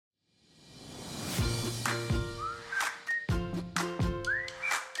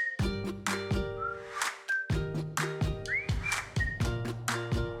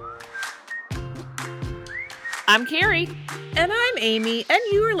I'm Carrie. And I'm Amy, and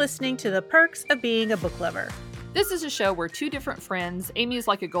you are listening to The Perks of Being a Book Lover. This is a show where two different friends, Amy is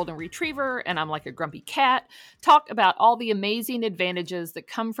like a golden retriever and I'm like a grumpy cat, talk about all the amazing advantages that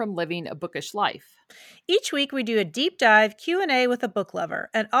come from living a bookish life. Each week we do a deep dive Q&A with a book lover.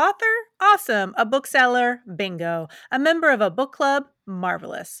 An author? Awesome. A bookseller? Bingo. A member of a book club?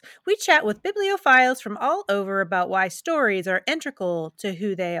 Marvelous. We chat with bibliophiles from all over about why stories are integral to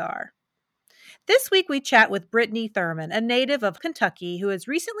who they are. This week we chat with Brittany Thurman, a native of Kentucky who has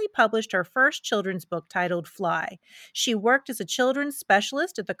recently published her first children's book titled Fly. She worked as a children's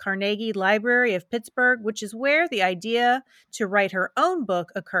specialist at the Carnegie Library of Pittsburgh, which is where the idea to write her own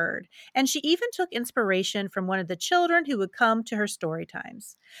book occurred, and she even took inspiration from one of the children who would come to her story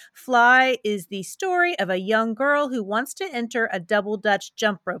times. Fly is the story of a young girl who wants to enter a double Dutch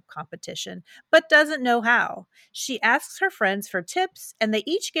jump rope competition, but doesn't know how. She asks her friends for tips, and they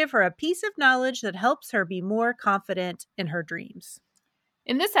each give her a piece of knowledge that helps her be more confident in her dreams.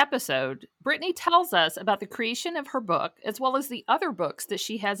 In this episode, Brittany tells us about the creation of her book, as well as the other books that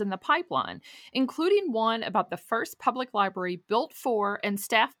she has in the pipeline, including one about the first public library built for and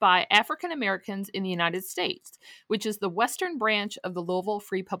staffed by African Americans in the United States, which is the Western branch of the Louisville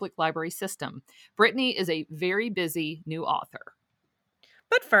Free Public Library System. Brittany is a very busy new author.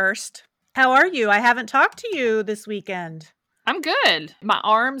 But first, how are you? I haven't talked to you this weekend. I'm good. My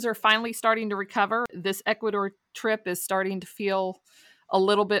arms are finally starting to recover. This Ecuador trip is starting to feel a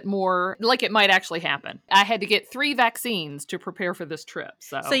little bit more like it might actually happen. I had to get 3 vaccines to prepare for this trip.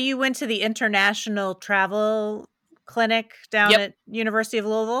 So you went to the International Travel Clinic down at University of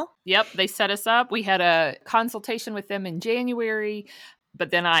Louisville? Yep, they set us up. We had a consultation with them in January,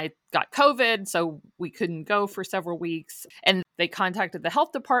 but then I got COVID, so we couldn't go for several weeks. And they contacted the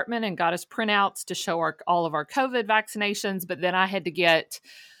health department and got us printouts to show all of our COVID vaccinations. But then I had to get,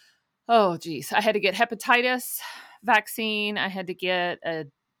 I had to get hepatitis vaccine. I had to get a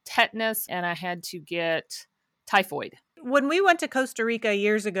tetanus, and I had to get typhoid. When we went to Costa Rica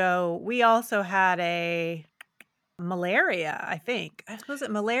years ago, we also had a malaria, I think. Was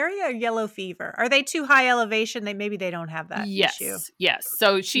it malaria or yellow fever? Are they too high elevation? Maybe they don't have that issue. Yes.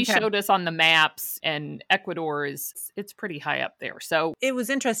 So she showed us on the maps, and Ecuador it's pretty high up there. So it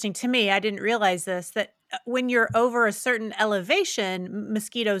was interesting to me. I didn't realize this, that when you're over a certain elevation,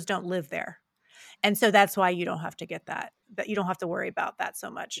 mosquitoes don't live there. And so that's why you don't have to get that you don't have to worry about that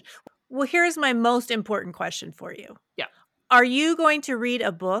so much. Well, here's my most important question for you. Yeah. Are you going to read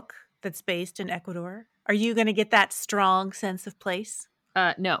a book that's based in Ecuador? Are you going to get that strong sense of place?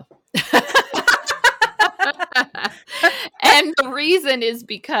 No. And the reason is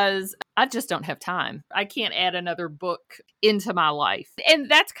because I just don't have time. I can't add another book into my life. And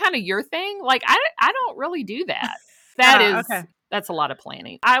that's kind of your thing. Like, I don't really do that. That's a lot of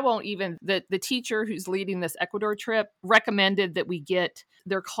planning. I won't even, the teacher who's leading this Ecuador trip recommended that we get,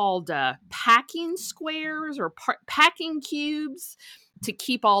 they're called packing squares or packing cubes to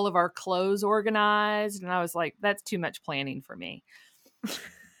keep all of our clothes organized. And I was like, that's too much planning for me.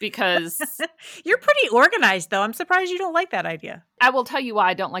 Because you're pretty organized, though. I'm surprised you don't like that idea. I will tell you why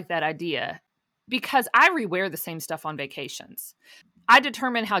I don't like that idea. Because I rewear the same stuff on vacations. I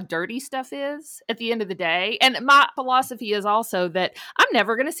determine how dirty stuff is at the end of the day. And my philosophy is also that I'm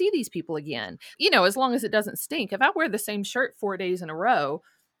never going to see these people again. You know, as long as it doesn't stink. If I wear the same shirt 4 days in a row,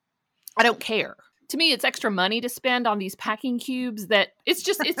 I don't care. To me, it's extra money to spend on these packing cubes that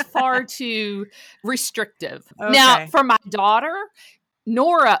it's far too restrictive. Okay. Now, for my daughter,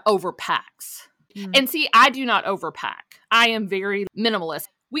 Nora overpacks. Mm. And see, I do not overpack. I am very minimalist.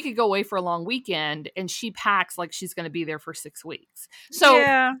 We could go away for a long weekend and she packs like she's going to be there for 6 weeks. So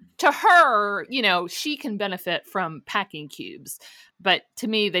to her, you know, she can benefit from packing cubes. But to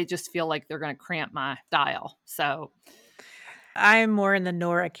me, they just feel like they're going to cramp my style. So I'm more in the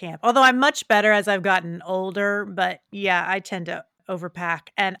Nora camp, although I'm much better as I've gotten older. But yeah, I tend to overpack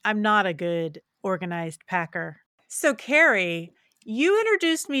and I'm not a good organized packer. So Carrie, you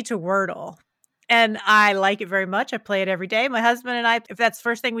introduced me to Wordle. And I like it very much. I play it every day. My husband and I, if that's the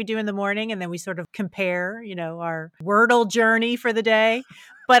first thing we do in the morning, and then we sort of compare, you know, our Wordle journey for the day.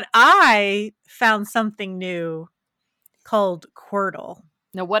 But I found something new called Quirtle.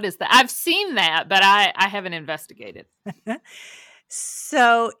 Now, what is that? I've seen that, but I haven't investigated.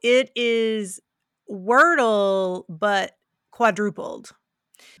 So it is Wordle, but quadrupled.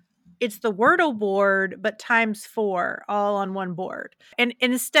 It's the Wordle board, but times 4, all on one board. And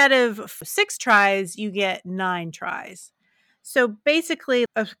instead of 6 tries, you get 9 tries. So basically,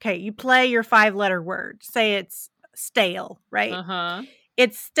 okay, you play your 5-letter word. Say it's stale, right? Uh-huh.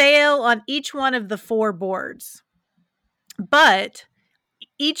 It's stale on each one of the 4 boards. But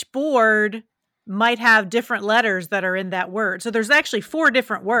each board might have different letters that are in that word. So there's actually 4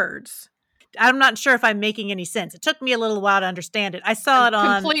 different words. I'm not sure if I'm making any sense. It took me a little while to understand it. I saw I'm it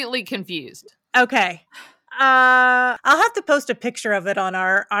on. completely confused. Okay. I'll have to post a picture of it on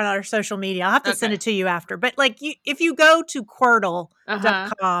our social media. I'll have to send Okay. it to you after. But like if you go to Uh-huh.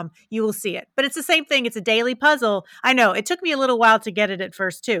 Quirtle.com, you will see it. But it's the same thing. It's a daily puzzle. I know it took me a little while to get it at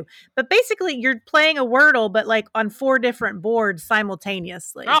first too. But basically you're playing a Wordle, but like on 4 different boards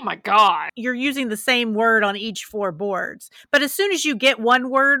simultaneously. Oh my God. You're using the same word on each 4 boards. But as soon as you get one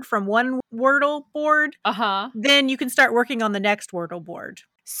word from one Wordle board, Uh-huh. then you can start working on the next Wordle board.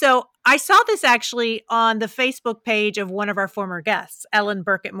 So I saw this actually on the Facebook page of one of our former guests, Ellen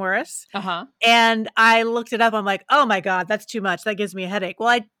Burkett Morris. Uh-huh. And I looked it up. I'm like, oh my God, that's too much. That gives me a headache. Well,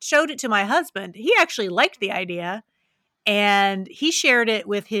 I showed it to my husband. He actually liked the idea and he shared it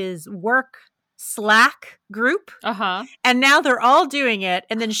with his work Slack group. Uh-huh. And now they're all doing it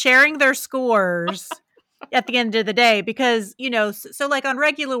and then sharing their scores at the end of the day. Because, so like on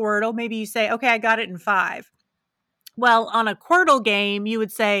regular Wordle, maybe you say, okay, I got it in 5. Well, on a Quirtle game, you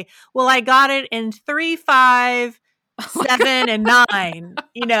would say, well, I got it in 3, 5, 7, and 9,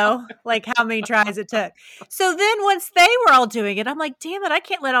 like how many tries it took. So then once they were all doing it, I'm like, damn it, I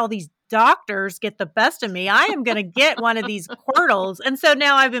can't let all these doctors get the best of me. I am going to get one of these Quirtles. And so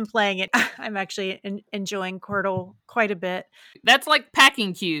now I've been playing it. I'm actually enjoying Quirtle quite a bit. That's like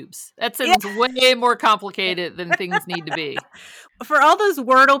packing cubes. That sounds way more complicated than things need to be. For all those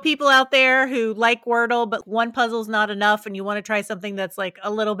Wordle people out there who like Wordle, but one puzzle's not enough and you want to try something that's like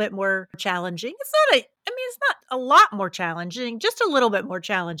a little bit more challenging. It's not a lot more challenging, just a little bit more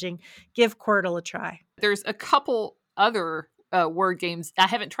challenging. Give Quirtle a try. There's a couple other word games. I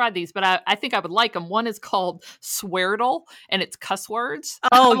haven't tried these, but I think I would like them. One is called Sweardle, and it's cuss words.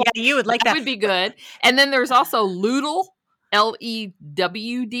 Oh, yeah, you would like that. That would be good. And then there's also Loodle. Lewd.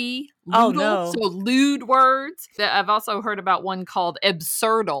 Oh, no. So lewd words. I've also heard about one called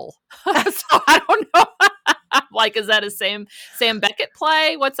Absurdle. So I don't know. Like, is that a Sam Beckett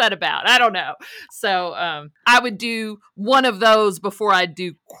play? What's that about? I don't know. So I would do one of those before I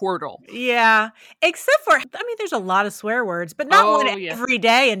do Quirtle. Yeah. Except for, there's a lot of swear words, but not one every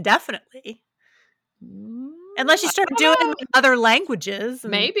day indefinitely. Unless you start doing them in other languages.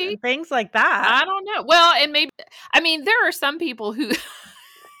 Maybe. And things like that. I don't know. Well, and maybe, there are some people who,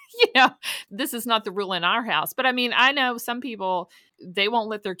 this is not the rule in our house, but I know some people, they won't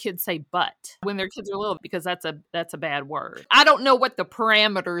let their kids say but when their kids are little because that's a bad word. I don't know what the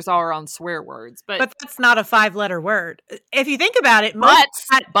parameters are on swear words, but that's not a 5-letter word. If you think about it, butts.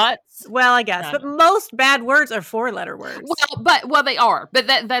 Well, I guess, but most bad words are 4-letter words. Well, they are, but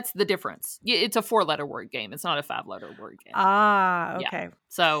that's the difference. It's a 4-letter word game. It's not a 5-letter word game. Ah, okay. Yeah.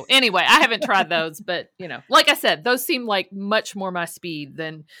 So anyway, I haven't tried those, but like I said, those seem like much more my speed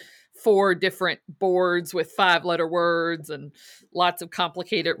than 4 different boards with 5-letter words and lots of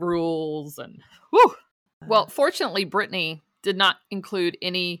complicated rules and whew. Well, fortunately, Brittany did not include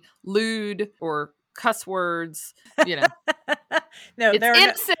any lewd or cuss words. No, it's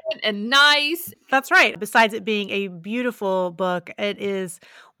innocent and nice. That's right. Besides it being a beautiful book, it is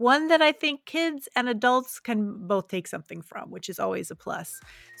one that I think kids and adults can both take something from, which is always a plus.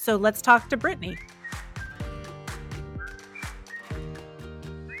 So let's talk to Brittany.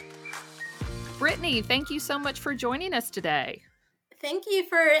 Brittany, thank you so much for joining us today. Thank you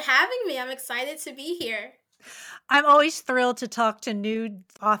for having me. I'm excited to be here. I'm always thrilled to talk to new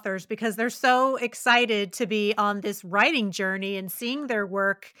authors because they're so excited to be on this writing journey and seeing their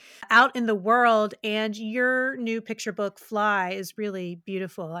work out in the world. And your new picture book, Fly, is really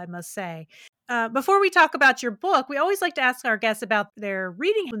beautiful, I must say. Before we talk about your book, we always like to ask our guests about their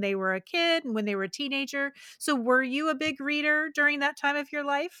reading when they were a kid and when they were a teenager. So were you a big reader during that time of your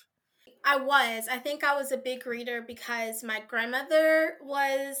life? I think I was a big reader because my grandmother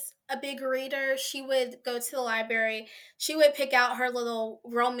was a big reader. She would go to the library. She would pick out her little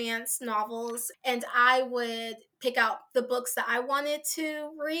romance novels, and I would pick out the books that I wanted to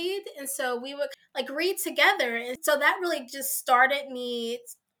read. And so we would read together. And so that really just started me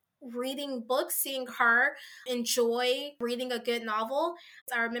reading books, seeing her enjoy reading a good novel.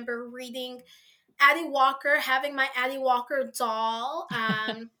 I remember reading Addie Walker, having my Addie Walker doll.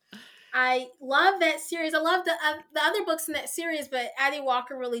 I love that series. I love the other books in that series, but Addie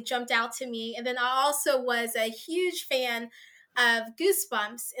Walker really jumped out to me. And then I also was a huge fan of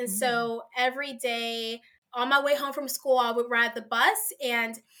Goosebumps. And so every day on my way home from school, I would ride the bus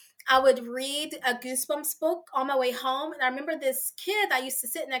and I would read a Goosebumps book on my way home. And I remember this kid I used to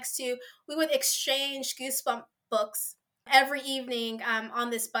sit next to, we would exchange Goosebumps books. every evening on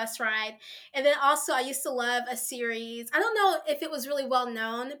this bus ride. And then also, I used to love a series. I don't know if it was really well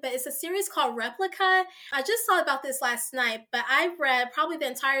known, but it's a series called Replica. I just thought about this last night, but I read probably the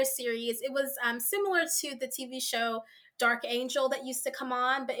entire series. It was similar to the TV show Dark Angel that used to come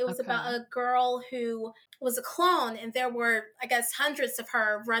on, but it was about Okay. a girl who was a clone, and there were, I guess, hundreds of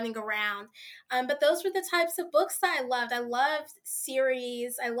her running around. But those were the types of books that I loved. I loved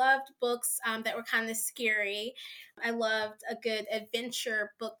series. I loved books that were kind of scary. I loved a good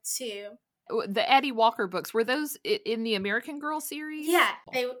adventure book too. The Addie Walker books, were those in the American Girl series? Yeah,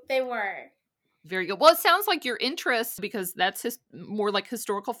 they were. Very good. Well, it sounds like your interest, because that's more like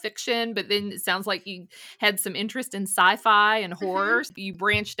historical fiction, but then it sounds like you had some interest in sci-fi and Hmm. horror. You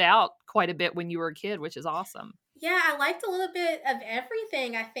branched out quite a bit when you were a kid, which is awesome. Yeah, I liked a little bit of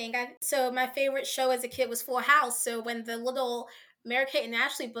everything, I think. So my favorite show as a kid was Full House. So when the little Mary Kate and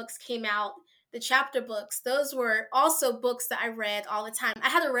Ashley books came out, the chapter books, those were also books that I read all the time. I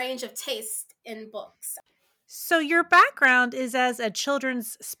had a range of taste in books. So, your background is as a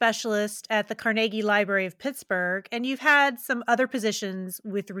children's specialist at the Carnegie Library of Pittsburgh, and you've had some other positions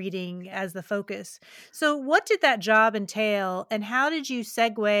with reading as the focus. So, what did that job entail, and how did you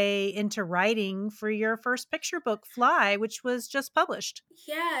segue into writing for your first picture book, Fly, which was just published?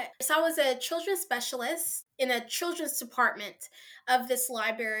 Yeah. So I was a children's specialist in a children's department of this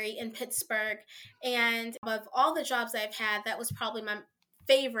library in Pittsburgh. And of all the jobs I've had, that was probably my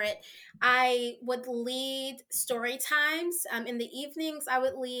favorite. I would lead story times. In the evenings, I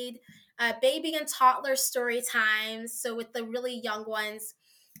would lead baby and toddler story times. So with the really young ones,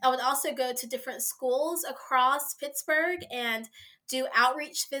 I would also go to different schools across Pittsburgh and do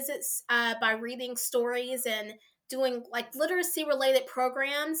outreach visits by reading stories and doing like literacy related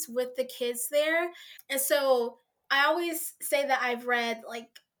programs with the kids there. And so I always say that I've read like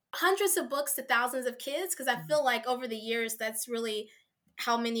hundreds of books to thousands of kids because I feel like over the years that's really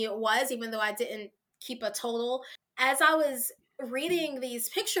how many it was, even though I didn't keep a total. As I was reading these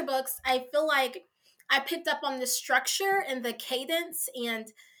picture books, I feel like I picked up on the structure and the cadence and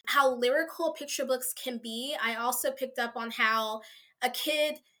how lyrical picture books can be. I also picked up on how a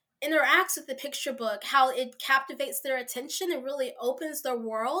kid interacts with the picture book, how it captivates their attention and really opens their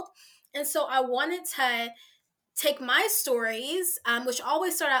world. And so I wanted to take my stories, which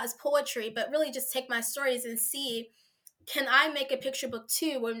always start out as poetry, but really just take my stories and see, can I make a picture book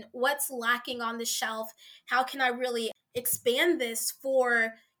too? And what's lacking on the shelf? How can I really expand this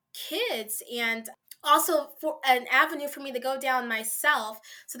for kids and also for an avenue for me to go down myself?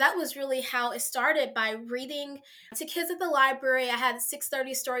 So that was really how it started, by reading to kids at the library. I had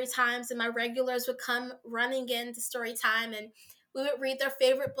 6:30 story times, and my regulars would come running in to story time, and we would read their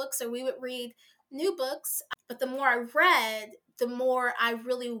favorite books or we would read new books. But the more I read, the more I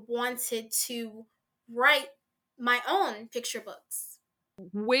really wanted to write my own picture books.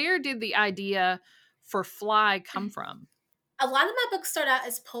 Where did the idea for Fly come from? A lot of my books start out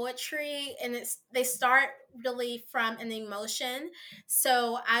as poetry, and they start really from an emotion.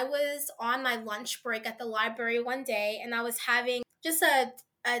 So I was on my lunch break at the library one day, and I was having just a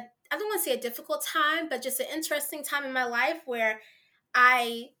I don't want to say a difficult time, but just an interesting time in my life where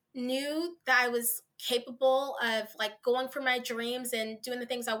I knew that I was capable of like going for my dreams and doing the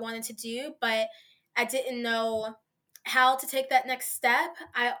things I wanted to do, but I didn't know how to take that next step.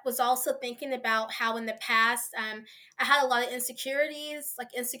 I was also thinking about how in the past I had a lot of insecurities, like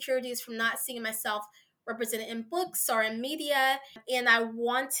insecurities from not seeing myself represented in books or in media. And I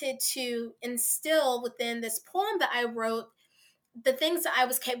wanted to instill within this poem that I wrote the things that I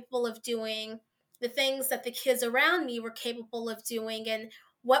was capable of doing, the things that the kids around me were capable of doing, and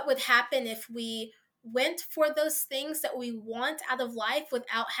what would happen if we went for those things that we want out of life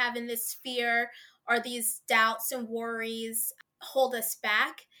without having this fear or these doubts and worries hold us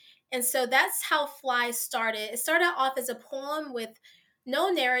back. And so that's how Fly started. It started off as a poem with no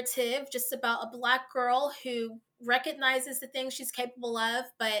narrative, just about a Black girl who recognizes the things she's capable of,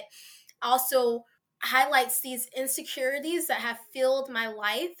 but also highlights these insecurities that have filled my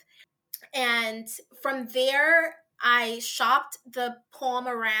life. And from there, I shopped the poem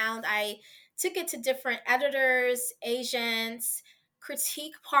around. I took it to different editors, agents,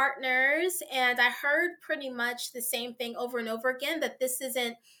 critique partners, and I heard pretty much the same thing over and over again, that this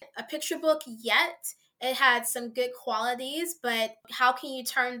isn't a picture book yet. It had some good qualities, but how can you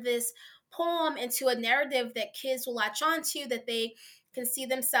turn this poem into a narrative that kids will latch onto, that they can see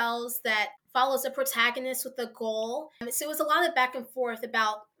themselves, that follows a protagonist with a goal? So it was a lot of back and forth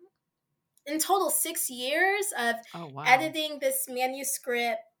about, in total, 6 years of Oh, wow. editing this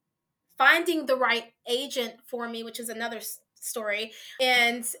manuscript, finding the right agent for me, which is another story,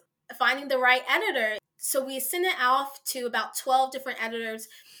 and finding the right editor. So we sent it off to about 12 different editors.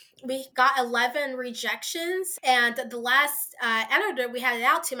 We got 11 rejections, and the last editor we had it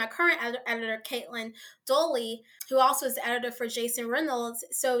out to, my current editor, Caitlin Doley, who also is the editor for Jason Reynolds.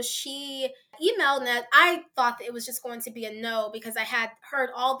 So she emailed, and I thought that it was just going to be a no because I had heard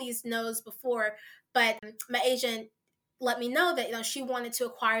all these no's before, but my agent let me know that she wanted to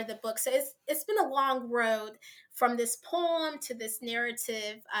acquire the book. So it's been a long road from this poem to this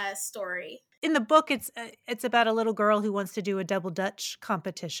narrative story. In the book, it's about a little girl who wants to do a double Dutch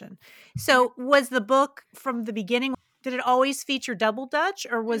competition. So was the book from the beginning, did it always feature double Dutch,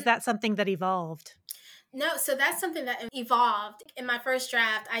 or was that something that evolved? No, so that's something that evolved. In my first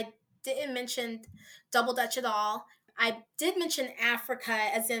draft, I didn't mention double Dutch at all. I did mention Africa,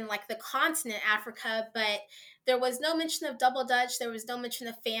 as in like the continent Africa, but there was no mention of double Dutch. There was no mention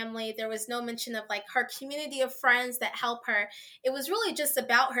of family. There was no mention of like her community of friends that help her. It was really just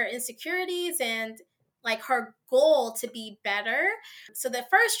about her insecurities and like her goal to be better. So the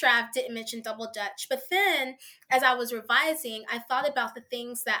first draft didn't mention double Dutch, but then as I was revising, I thought about the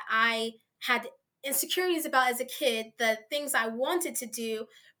things that I had insecurities about as a kid, the things I wanted to do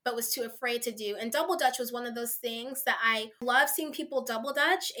but was too afraid to do. And double Dutch was one of those things that I love seeing people double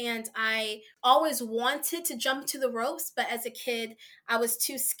Dutch, and I always wanted to jump to the ropes, but as a kid, I was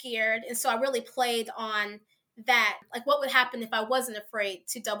too scared. And so I really played on that. Like, what would happen if I wasn't afraid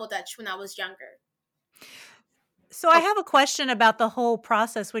to double Dutch when I was younger? So I have a question about the whole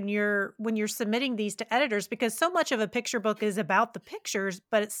process when you're submitting these to editors, because so much of a picture book is about the pictures,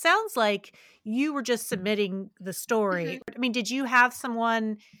 but it sounds like you were just submitting the story. Mm-hmm. I mean, did you have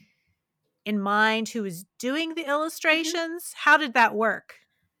someone in mind who was doing the illustrations? Mm-hmm. How did that work?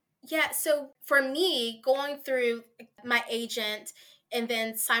 Yeah, so for me, going through my agent and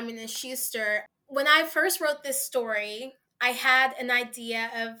then Simon and Schuster, when I first wrote this story, I had an idea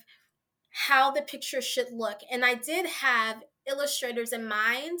of how the picture should look. And I did have illustrators in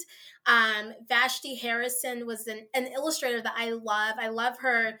mind. Vashti Harrison was an illustrator that I love. I love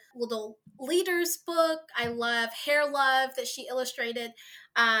her little leaders book. I love Hair Love that she illustrated.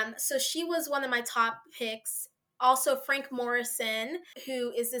 So she was one of my top picks. Also, Frank Morrison,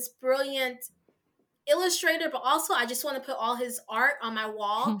 who is this brilliant illustrator, but also I just want to put all his art on my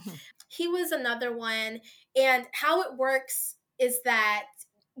wall. He was another one. And how it works is that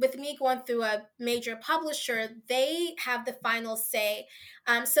with me going through a major publisher, they have the final say.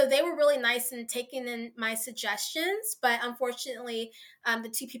 So they were really nice in taking in my suggestions, but unfortunately, the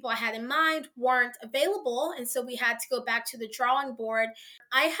two people I had in mind weren't available. And so we had to go back to the drawing board.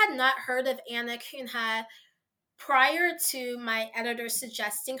 I had not heard of Anna Kunha prior to my editor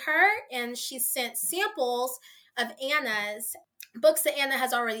suggesting her, and she sent samples of Anna's books that Anna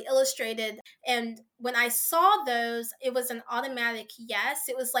has already illustrated. And when I saw those, it was an automatic yes.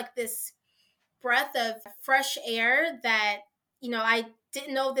 It was like this breath of fresh air that, I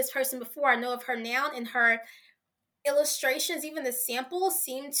didn't know this person before. I know of her now, and her illustrations, even the samples,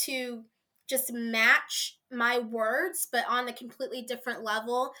 seem to just match my words, but on a completely different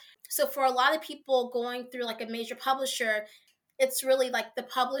level. So for a lot of people going through like a major publisher, it's really like the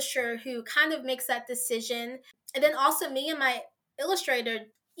publisher who kind of makes that decision. And then also me and my illustrator,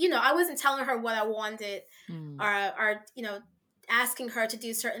 I wasn't telling her what I wanted or asking her to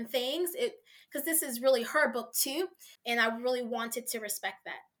do certain things. Because this is really her book too. And I really wanted to respect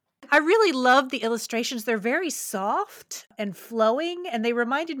that. I really love the illustrations. They're very soft and flowing, and they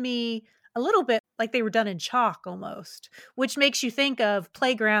reminded me a little bit like they were done in chalk almost, which makes you think of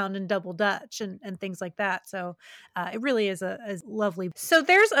Playground and Double Dutch and things like that. So it really is a lovely. So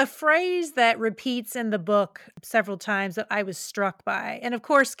there's a phrase that repeats in the book several times that I was struck by. And of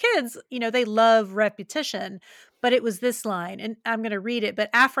course, kids, they love repetition, but it was this line, and I'm going to read it, but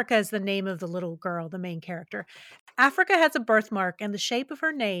Africa is the name of the little girl, the main character. Africa has a birthmark in the shape of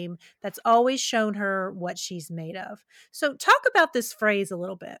her name that's always shown her what she's made of. So talk about this phrase a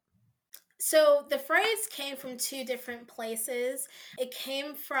little bit. So the phrase came from two different places. It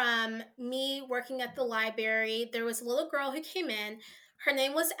came from me working at the library. There was a little girl who came in. Her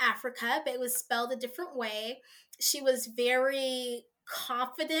name was Africa, but it was spelled a different way. She was very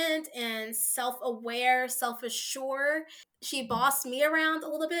confident and self-aware, self-assured. She bossed me around a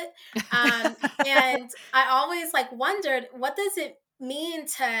little bit. And I always wondered, what does it mean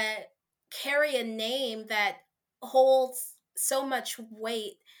to carry a name that holds so much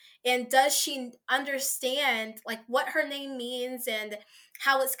weight? And does she understand what her name means and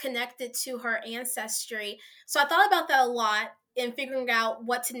how it's connected to her ancestry? So I thought about that a lot in figuring out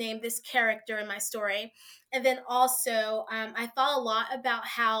what to name this character in my story. And then also I thought a lot about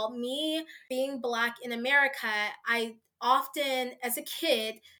how me being Black in America, I often as a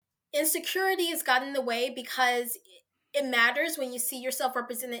kid insecurity has gotten in the way because it matters when you see yourself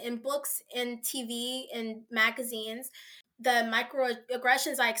represented in books, in TV, in magazines. The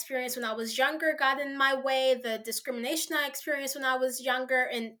microaggressions I experienced when I was younger got in my way. The discrimination I experienced when I was younger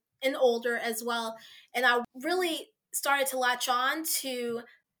and older as well. And I really started to latch on to,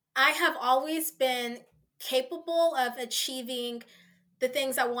 I have always been capable of achieving the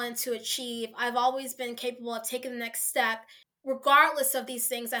things I wanted to achieve. I've always been capable of taking the next step, regardless of these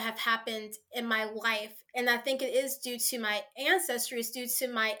things that have happened in my life. And I think it is due to my ancestry, it's due to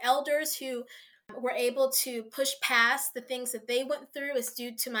my elders who were able to push past the things that they went through. It's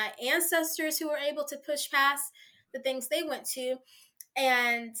due to my ancestors who were able to push past the things they went to.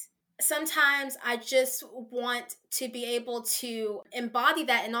 And sometimes I just want to be able to embody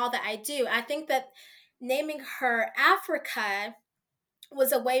that in all that I do. I think that naming her Africa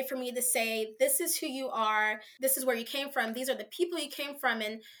was a way for me to say, this is who you are, this is where you came from, these are the people you came from,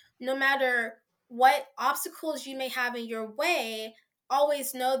 and no matter what obstacles you may have in your way,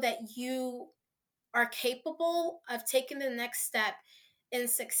 always know that you are capable of taking the next step in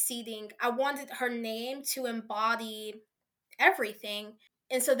succeeding. I wanted her name to embody everything.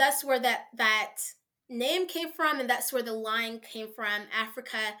 And so that's where that name came from, and that's where the line came from.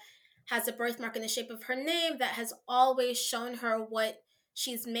 Africa has a birthmark in the shape of her name that has always shown her what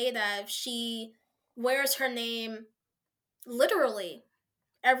she's made of. She wears her name literally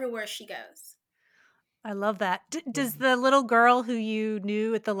everywhere she goes. I love that. Does the little girl who you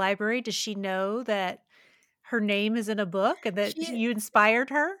knew at the library, does she know that her name is in a book and that She you inspired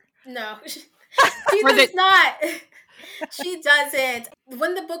her? No, she Or does that not. She doesn't.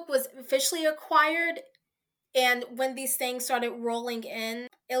 When the book was officially acquired, and when these things started rolling in,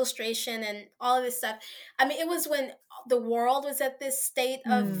 illustration and all of this stuff, I mean, it was when the world was at this state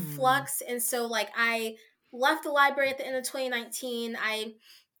of flux. And so, like, I left the library at the end of 2019. I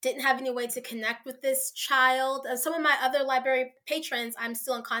didn't have any way to connect with this child. Some of my other library patrons I'm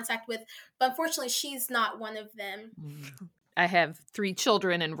still in contact with, but unfortunately, she's not one of them. I have 3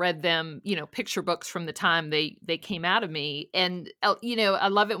 children and read them, picture books from the time they came out of me. And, I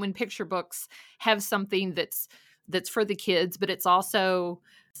love it when picture books have something that's for the kids, but it's also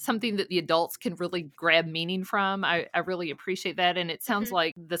something that the adults can really grab meaning from. I really appreciate that. And it sounds Mhm.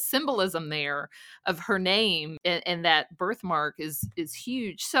 like the symbolism there of her name and that birthmark is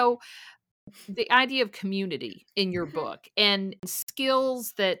huge. So the idea of community in your Mhm. book and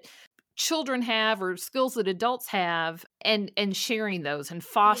skills that children have or skills that adults have, and sharing those and Yeah.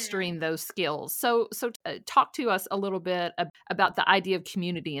 fostering those skills. So talk to us a little bit about the idea of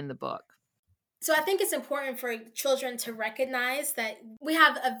community in the book. So I think it's important for children to recognize that we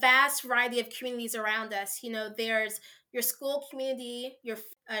have a vast variety of communities around us. There's your school community, your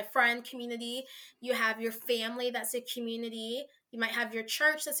friend community, you have your family, that's a community. You might have your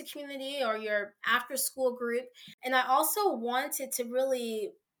church, that's a community, or your after school group. And I also wanted to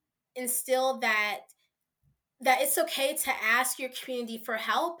really instill that it's okay to ask your community for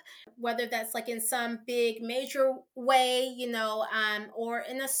help, whether that's like in some big major way, or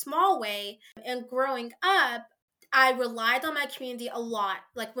in a small way. And growing up, I relied on my community a lot.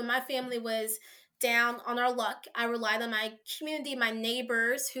 Like when my family was down on our luck, I relied on my community, my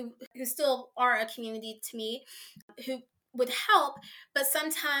neighbors who still are a community to me, who would help, but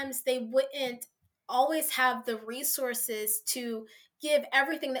sometimes they wouldn't always have the resources to give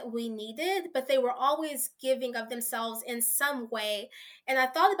everything that we needed, but they were always giving of themselves in some way. And I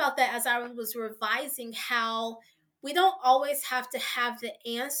thought about that as I was revising, how we don't always have to have the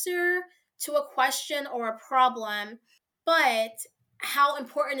answer to a question or a problem, but how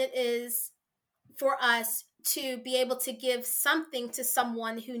important it is for us to be able to give something to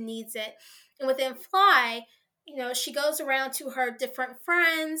someone who needs it. And within Fly, she goes around to her different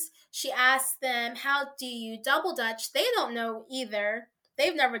friends. She asks them, how do you double dutch? They don't know either.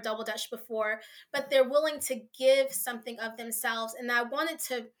 They've never double dutched before, but they're willing to give something of themselves. And I wanted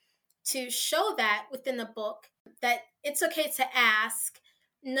to show that within the book, that it's okay to ask.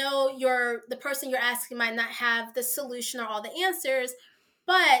 No, the person you're asking might not have the solution or all the answers,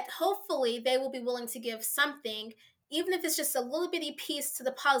 but hopefully they will be willing to give something, even if it's just a little bitty piece to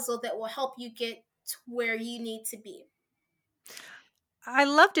the puzzle that will help you get to where you need to be. I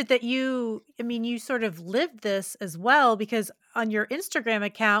loved it that you sort of lived this as well, because on your Instagram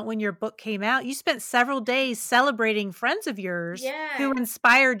account, when your book came out, you spent several days celebrating friends of yours who Yeah.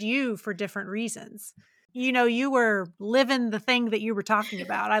 inspired you for different reasons. You were living the thing that you were talking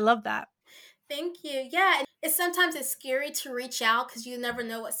about. I love that. Thank you. Yeah, and sometimes it's scary to reach out because you never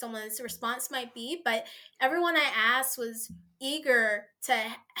know what someone's response might be. But everyone I asked was eager to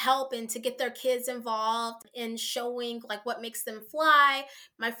help and to get their kids involved in showing like what makes them fly.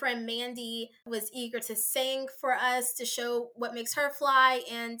 My friend Mandy was eager to sing for us to show what makes her fly,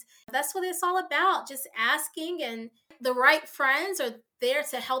 and that's what it's all about. Just asking, and the right friends are there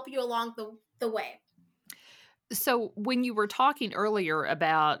to help you along the way. So when you were talking earlier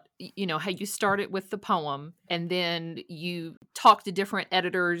about, how you started with the poem and then you talked to different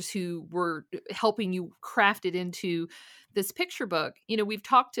editors who were helping you craft it into this picture book, we've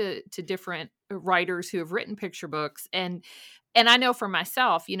talked to different writers who have written picture books, and I know for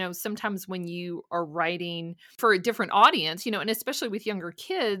myself, sometimes when you are writing for a different audience, and especially with younger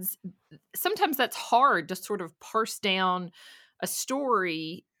kids, sometimes that's hard to sort of parse down a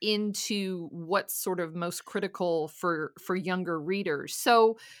story into what's sort of most critical for younger readers.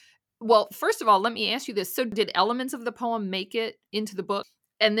 So, well, first of all, let me ask you this. So did elements of the poem make it into the book?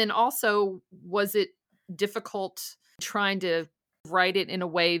 And then also, was it difficult trying to write it in a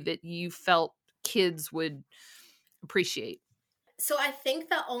way that you felt kids would appreciate? So I think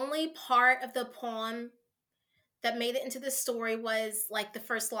the only part of the poem that made it into the story was like the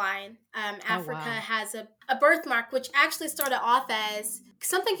first line. Oh, Africa wow. has a birthmark, which actually started off as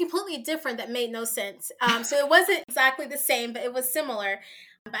something completely different that made no sense. So it wasn't exactly the same, but it was similar.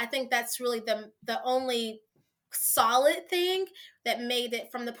 But I think that's really the only solid thing that made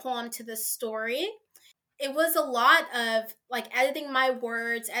it from the poem to the story. It was a lot of like editing my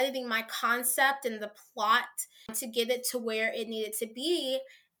words, editing my concept and the plot to get it to where it needed to be.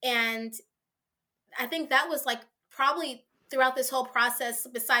 And I think that was like probably throughout this whole process,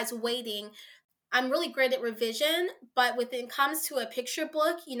 besides waiting, I'm really great at revision, but when it comes to a picture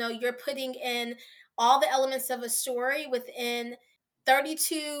book, you're putting in all the elements of a story within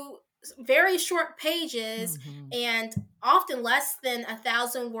 32 very short pages Mhm. and often less than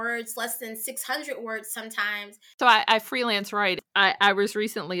 1,000 words, less than 600 words sometimes. So I freelance write. I was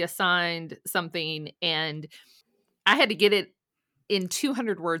recently assigned something and I had to get it in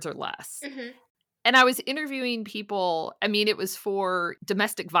 200 words or less. Hmm. And I was interviewing people. I mean, it was for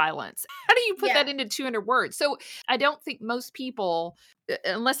domestic violence. How do you put Yeah. that into 200 words? So I don't think most people,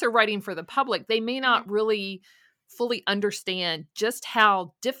 unless they're writing for the public, they may Hmm. not really fully understand just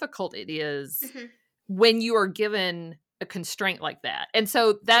how difficult it is Hmm. when you are given a constraint like that. And so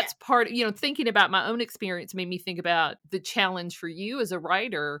Yeah. that's part, thinking about my own experience made me think about the challenge for you as a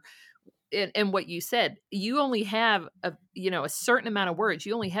writer and what you said. You only have a certain amount of words.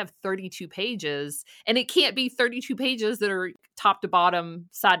 You only have 32 pages, and it can't be 32 pages that are top to bottom,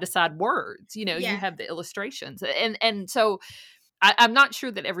 side to side words. You Yeah. have the illustrations. And so I'm not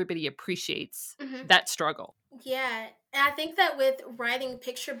sure that everybody appreciates Hmm. that struggle. Yeah. And I think that with writing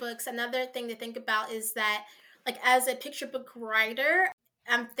picture books, another thing to think about is that, like, as a picture book writer,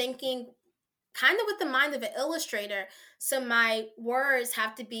 I'm thinking kind of with the mind of an illustrator. So my words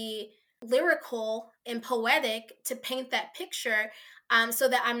have to be lyrical and poetic to paint that picture, so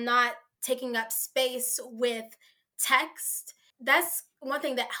that I'm not taking up space with text. That's one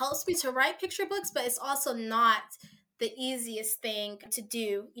thing that helps me to write picture books, but it's also not the easiest thing to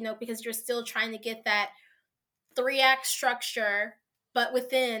do, because you're still trying to get that three-act structure, but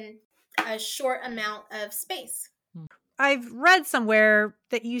within a short amount of space. I've read somewhere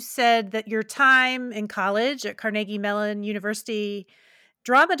that you said that your time in college at Carnegie Mellon University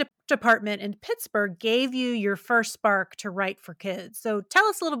department in Pittsburgh gave you your first spark to write for kids. So tell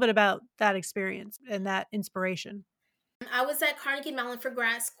us a little bit about that experience and that inspiration. I was at Carnegie Mellon for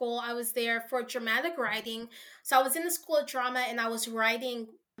grad school. I was there for dramatic writing. So I was in the School of Drama and I was writing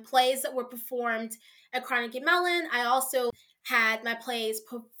plays that were performed at Carnegie Mellon. I also had my plays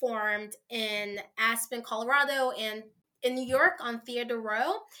performed in Aspen, Colorado, and in New York on Theater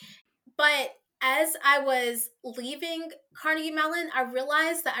Row. But as I was leaving Carnegie Mellon, I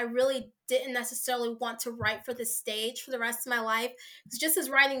realized that I really didn't necessarily want to write for the stage for the rest of my life. It's just as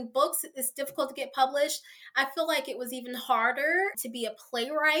writing books, it's difficult to get published. I feel like it was even harder to be a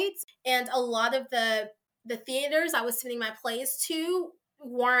playwright. And a lot of the theaters I was submitting my plays to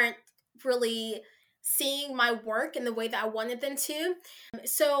weren't really seeing my work in the way that I wanted them to.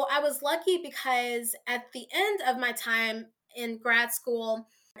 So I was lucky because at the end of my time in grad school,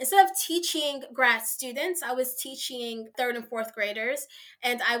 instead of teaching grad students, I was teaching third and fourth graders,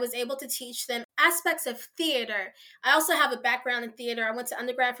 and I was able to teach them aspects of theater. I also have a background in theater. I went to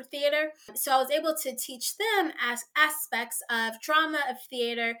undergrad for theater, so I was able to teach them aspects of drama, of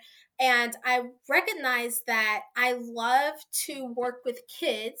theater, and I recognized that I love to work with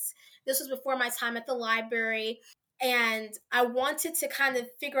kids. This was before my time at the library. And I wanted to kind of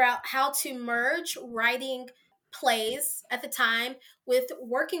figure out how to merge writing plays at the time with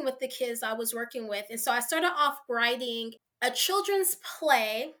working with the kids I was working with. And so I started off writing a children's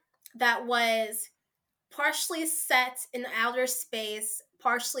play that was partially set in outer space,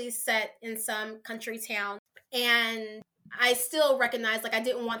 partially set in some country town. And I still recognized like I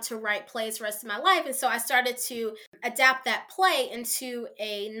didn't want to write plays the rest of my life. And so I started to adapt that play into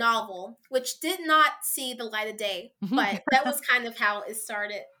a novel, which did not see the light of day, but that was kind of how it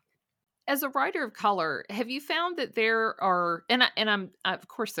started. As a writer of color, have you found that there are, of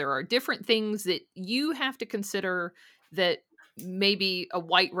course, there are different things that you have to consider that maybe a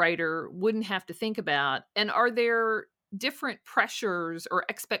white writer wouldn't have to think about? And are there different pressures or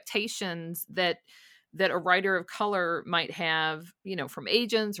expectations that a writer of color might have, from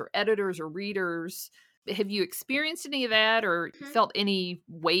agents or editors or readers? Have you experienced any of that or felt any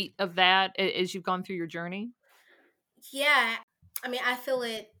weight of that as you've gone through your journey? Yeah. I mean, I feel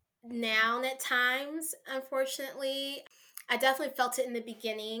it now at times, unfortunately. I definitely felt it in the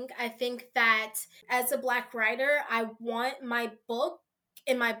beginning. I think that as a Black writer, I want my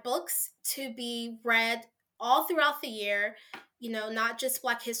books to be read all throughout the year, not just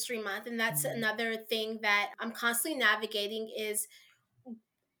Black History Month. And that's another thing that I'm constantly navigating is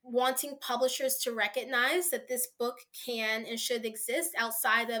wanting publishers to recognize that this book can and should exist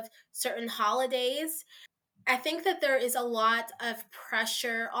outside of certain holidays. I think that there is a lot of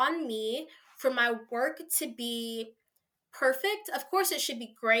pressure on me for my work to be perfect. Of course, it should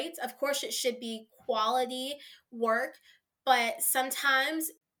be great. Of course, it should be quality work. But sometimes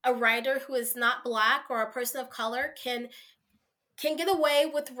a writer who is not Black or a person of color can get away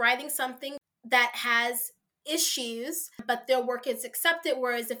with writing something that has issues, but their work is accepted.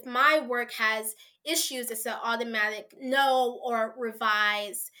 Whereas if my work has issues, it's an automatic no or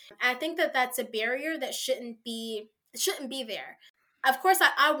revise. I think that that's a barrier that shouldn't be there. Of course,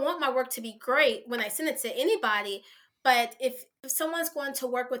 I want my work to be great when I send it to anybody, but if someone's going to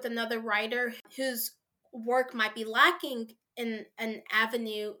work with another writer whose work might be lacking in an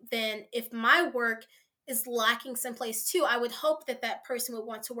avenue, then if my work is lacking someplace too, I would hope that that person would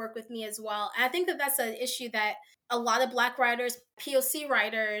want to work with me as well. And I think that that's an issue that a lot of Black writers, POC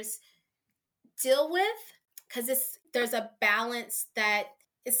writers deal with, because there's a balance that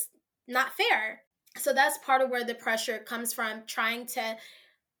is not fair. So that's part of where the pressure comes from, trying to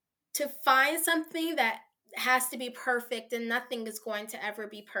find something that has to be perfect, and nothing is going to ever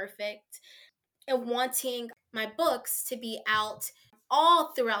be perfect, and wanting my books to be out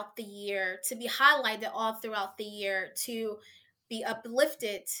all throughout the year, to be highlighted all throughout the year, to be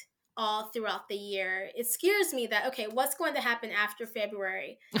uplifted all throughout the year. It scares me that, okay, what's going to happen after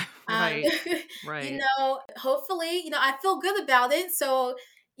February? Um, Right. Right. Hopefully, I feel good about it. So,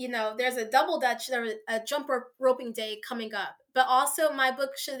 there's a there's a jumper roping day coming up. But also, my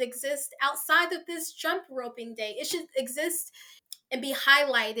book should exist outside of this jump roping day. It should exist and be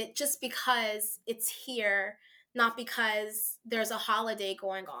highlighted just because it's here, not because there's a holiday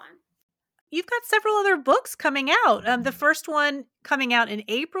going on. You've got several other books coming out. The first one coming out in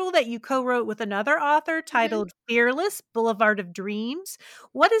April that you co-wrote with another author titled Fearless, Boulevard of Dreams.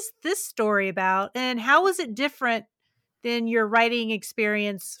 What is this story about, and how is it different than your writing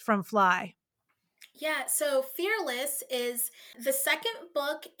experience from Fly? Yeah, so Fearless is the second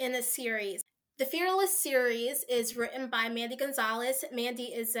book in a series. The Fearless series is written by Mandy Gonzalez. Mandy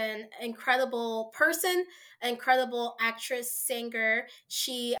is an incredible person, an incredible actress, singer.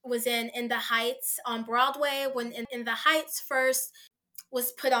 She was in the Heights on Broadway when in the Heights first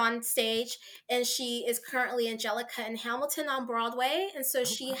was put on stage, and she is currently Angelica in Hamilton on Broadway. And so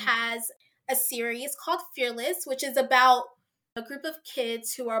she has a series called Fearless, which is about a group of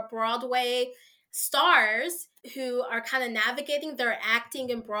kids who are Broadway stars who are kind of navigating their acting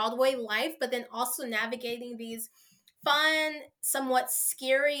in Broadway life, but then also navigating these fun, somewhat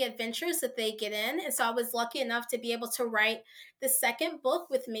scary adventures that they get in. And so I was lucky enough to be able to write the second book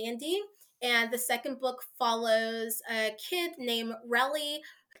with Mandy. And the second book follows a kid named Relly,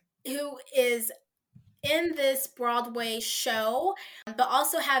 who is in this Broadway show, but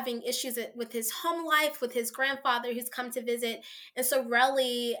also having issues with his home life, with his grandfather who's come to visit. And so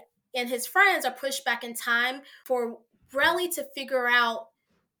Relly and his friends are pushed back in time for Relly to figure out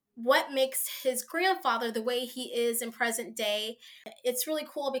what makes his grandfather the way he is in present day. It's really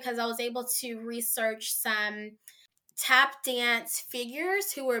cool because I was able to research some tap dance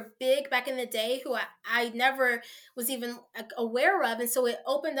figures who were big back in the day, who I never was even aware of. And so it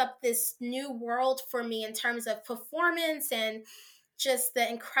opened up this new world for me in terms of performance and just the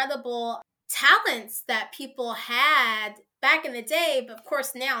incredible talents that people had back in the day, but of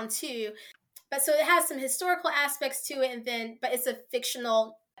course now too. But so it has some historical aspects to it, but it's a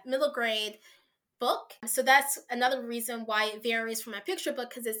fictional middle grade book. So that's another reason why it varies from my picture book,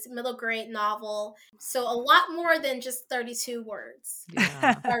 because it's middle grade novel. So a lot more than just 32 words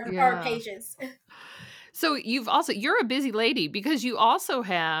or pages. So you're a busy lady because you also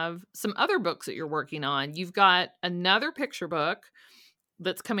have some other books that you're working on. You've got another picture book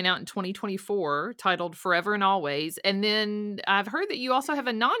that's coming out in 2024 titled Forever and Always. And then I've heard that you also have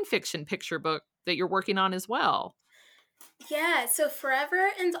a nonfiction picture book that you're working on as well. Yeah, so Forever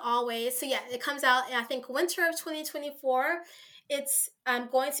and Always. So yeah, it comes out in, I think, winter of 2024. It's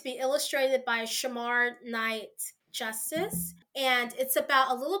going to be illustrated by Shamar Knight Justice. And it's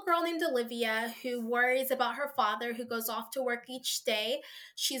about a little girl named Olivia who worries about her father who goes off to work each day.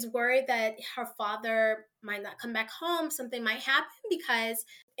 She's worried that her father might not come back home. Something might happen because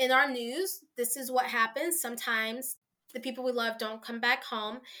in our news, this is what happens. Sometimes the people we love don't come back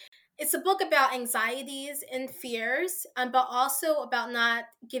home. It's a book about anxieties and fears, but also about not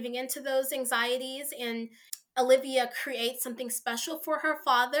giving into those anxieties. And Olivia creates something special for her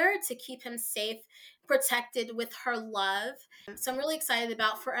father to keep him safe, protected with her love. So I'm really excited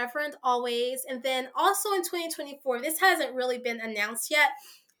about Forever and Always. And then also in 2024, this hasn't really been announced yet,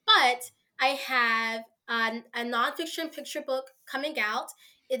 but I have a nonfiction picture book coming out.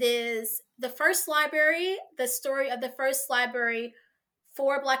 It is the first library, the story of the first library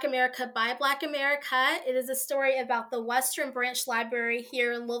for Black America by Black America. It is a story about the Western Branch Library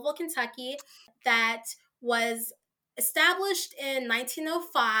here in Louisville, Kentucky, that was established in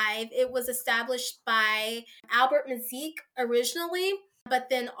 1905. It was established by Albert Mazik originally, but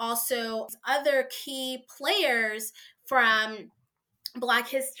then also other key players from Black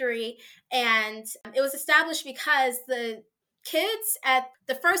history. And it was established because the kids at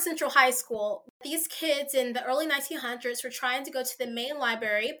the First Central High School, these kids in the early 1900s were trying to go to the main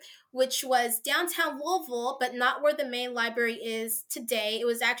library, which was downtown Louisville, but not where the main library is today. It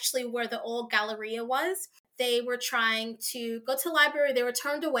was actually where the old Galleria was. They were trying to go to the library. They were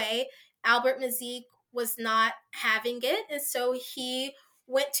turned away. Albert Mazik was not having it. And so he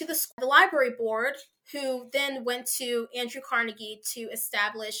went to the library board, who then went to Andrew Carnegie to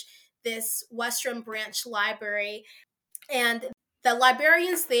establish this Western Branch Library. And the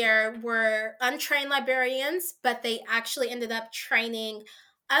librarians there were untrained librarians, but they actually ended up training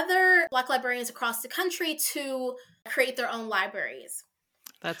other Black librarians across the country to create their own libraries.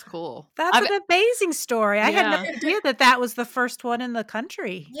 That's cool. That's an amazing story. I had no Yeah. idea that was the first one in the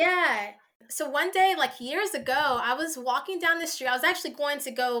country. Yeah. So one day, like years ago, I was walking down the street. I was actually going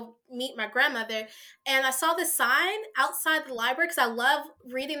to go meet my grandmother, and I saw this sign outside the library because I love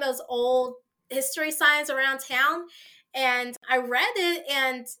reading those old history signs around town. And I read it,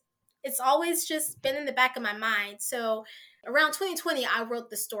 and it's always just been in the back of my mind. So around 2020, I wrote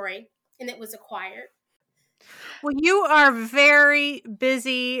the story, and it was acquired. Well, you are very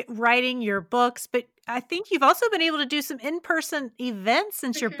busy writing your books, but I think you've also been able to do some in-person events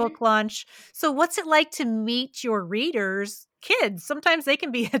since your book launch. So what's it like to meet your readers, kids? Sometimes they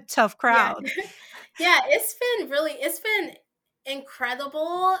can be a tough crowd. Yeah, it's been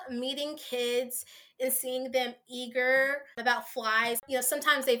incredible meeting kids and seeing them eager about flies. You know,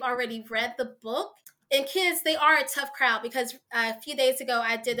 sometimes they've already read the book. And kids, they are a tough crowd because a few days ago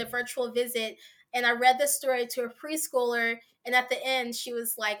I did a virtual visit and I read the story to a preschooler. And at the end, she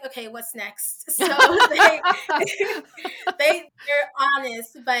was like, "Okay, what's next?" So they're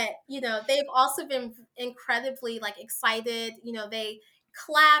honest, but they've also been incredibly like excited. They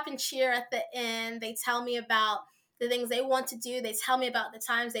clap and cheer at the end. They tell me about the things they want to do. They tell me about the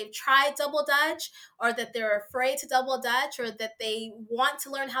times they've tried double dutch, or that they're afraid to double dutch, or that they want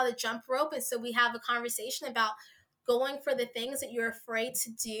to learn how to jump rope. And so we have a conversation about going for the things that you're afraid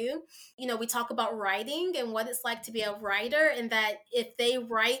to do. We talk about writing and what it's like to be a writer, and that if they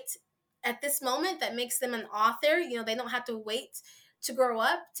write at this moment, that makes them an author. They don't have to wait to grow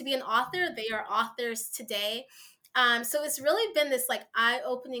up to be an author. They are authors today. So it's really been this like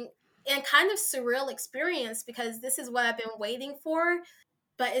eye-opening and kind of surreal experience, because this is what I've been waiting for,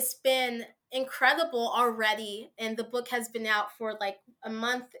 but it's been incredible already. And the book has been out for like a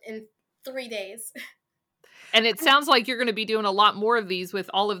month and 3 days. And it sounds like you're going to be doing a lot more of these with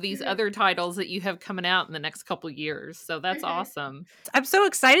all of these other titles that you have coming out in the next couple of years. So that's awesome. I'm so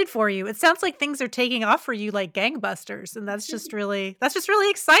excited for you. It sounds like things are taking off for you like gangbusters, and that's just really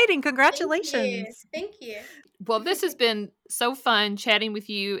exciting. Congratulations. Thank you. Well, this has been so fun chatting with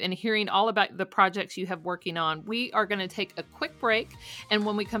you and hearing all about the projects you have working on. We are going to take a quick break, and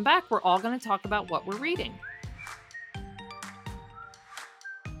when we come back, we're all going to talk about what we're reading.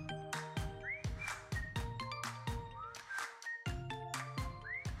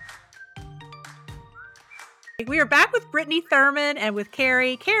 We are back with Brittany Thurman and with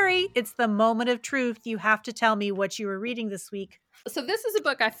Carrie. Carrie, it's the moment of truth. You have to tell me what you were reading this week. So this is a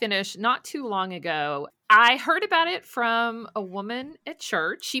book I finished not too long ago. I heard about it from a woman at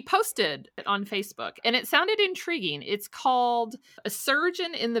church. She posted it on Facebook and it sounded intriguing. It's called A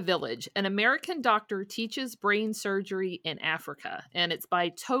Surgeon in the Village, An American Doctor Teaches Brain Surgery in Africa. And it's by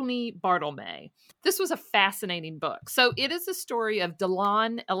Tony Bartlemay. This was a fascinating book. So it is a story of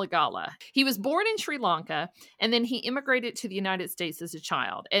Delan Eligala. He was born in Sri Lanka and then he immigrated to the United States as a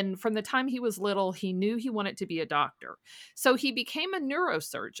child. And from the time he was little, he knew he wanted to be a doctor. So he became a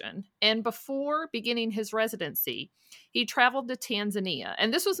neurosurgeon, and before beginning his residency, he traveled to Tanzania.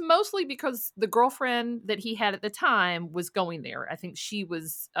 And this was mostly because the girlfriend that he had at the time was going there. I think she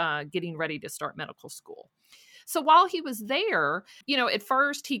was getting ready to start medical school. So while he was there, at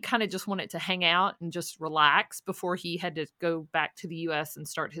first he kind of just wanted to hang out and just relax before he had to go back to the US and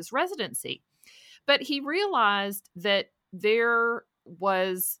start his residency. But he realized that there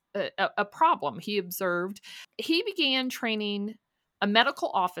was a problem he observed. He began training a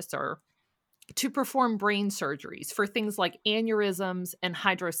medical officer to perform brain surgeries for things like aneurysms and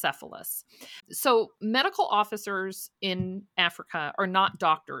hydrocephalus. So, medical officers in Africa are not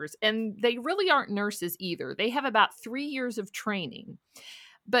doctors, and they really aren't nurses either. They have about 3 years of training.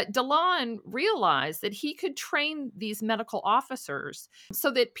 But Delan realized that he could train these medical officers so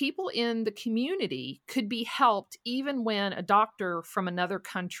that people in the community could be helped even when a doctor from another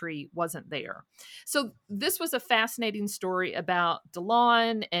country wasn't there. So this was a fascinating story about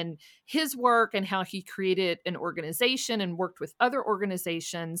Delan and his work and how he created an organization and worked with other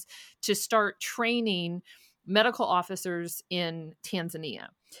organizations to start training medical officers in Tanzania.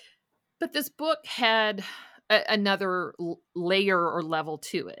 But this book had another layer or level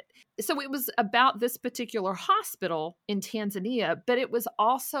to it. So it was about this particular hospital in Tanzania, but it was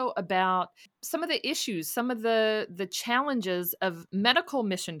also about some of the issues, some of the challenges of medical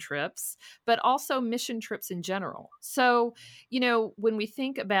mission trips, but also mission trips in general. So, when we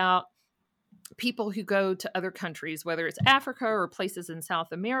think about people who go to other countries, whether it's Africa or places in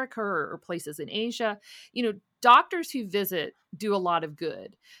South America or places in Asia, doctors who visit do a lot of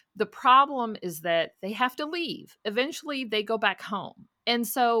good. The problem is that they have to leave. Eventually, they go back home. And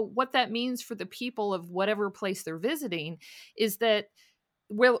so what that means for the people of whatever place they're visiting is that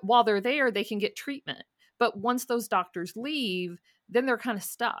while they're there, they can get treatment. But once those doctors leave, then they're kind of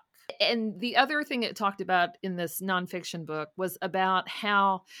stuck. And the other thing it talked about in this nonfiction book was about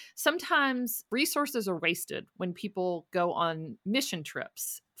how sometimes resources are wasted when people go on mission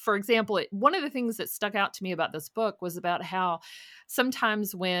trips. For example, one of the things that stuck out to me about this book was about how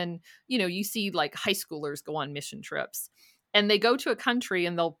sometimes when, you see like high schoolers go on mission trips and they go to a country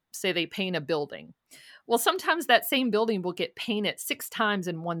and they'll say they paint a building. Well, sometimes that same building will get painted 6 times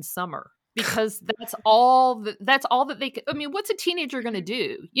in one summer. Because that's all that they could. I mean, what's a teenager going to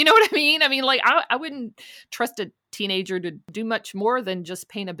do? You know what I mean? I mean, like, I wouldn't trust a teenager to do much more than just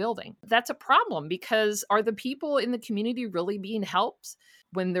paint a building. That's a problem because are the people in the community really being helped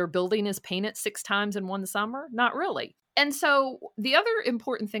when their building is painted 6 times in one summer? Not really. And so the other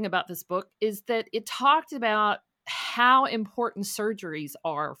important thing about this book is that it talked about how important surgeries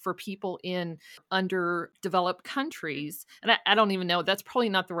are for people in underdeveloped countries. And I don't even know, that's probably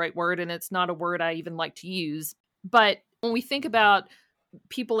not the right word, and it's not a word I even like to use. But when we think about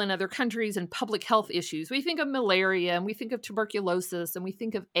people in other countries and public health issues, we think of malaria and we think of tuberculosis and we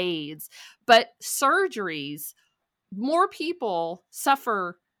think of AIDS. But surgeries, more people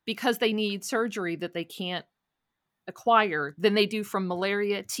suffer because they need surgery that they can't acquire than they do from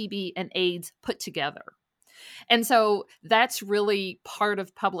malaria, TB, and AIDS put together. And so that's really part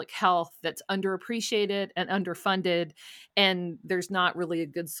of public health that's underappreciated and underfunded, and there's not really a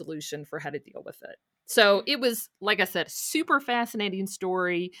good solution for how to deal with it. So it was, like I said, a super fascinating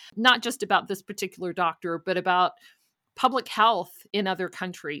story, not just about this particular doctor, but about public health in other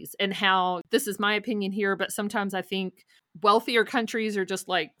countries and how, this is my opinion here, but sometimes I think wealthier countries are just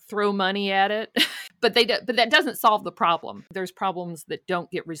like throw money at it. But that doesn't solve the problem. There's problems that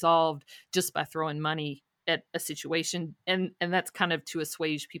don't get resolved just by throwing money at a situation, and that's kind of to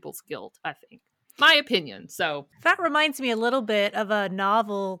assuage people's guilt, I think. My opinion. So that reminds me a little bit of a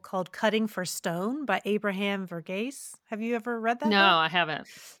novel called Cutting for Stone by Abraham Verghese. Have you ever read that? No, book? I haven't.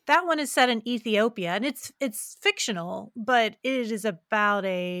 That one is set in Ethiopia, and it's fictional, but it is about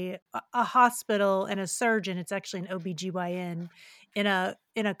a hospital and a surgeon. It's actually an OBGYN in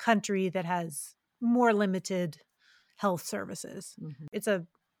a country that has more limited health services. Mm-hmm. It's a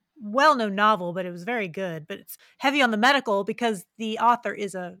well-known novel, but it was very good. But it's heavy on the medical because the author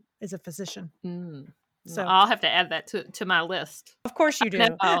is a physician. Mm. So I'll have to add that to my list. of course you do.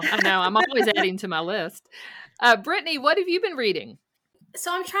 I know. I'm always adding to my list. Brittany, what have you been reading?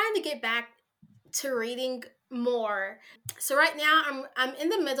 So I'm trying to get back to reading more. So right now I'm in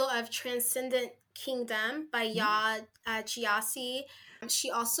the middle of Transcendent Kingdom by Yad Gyasi.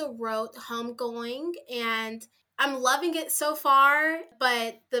 She also wrote Homegoing, and I'm loving it so far.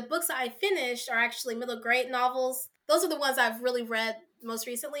 But the books that I finished are actually middle grade novels. Those are the ones I've really read most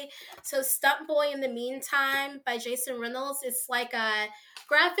recently. So Stunt Boy in the Meantime by Jason Reynolds. It's like a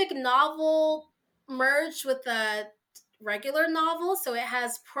graphic novel merged with a regular novel. So it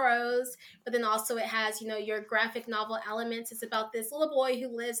has prose, but then also it has, your graphic novel elements. It's about this little boy who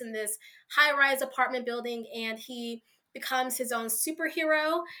lives in this high-rise apartment building, and he becomes his own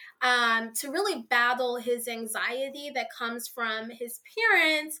superhero to really battle his anxiety that comes from his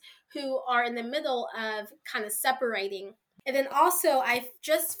parents who are in the middle of kind of separating. And then also, I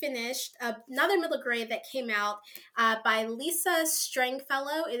just finished another middle grade that came out by Lisa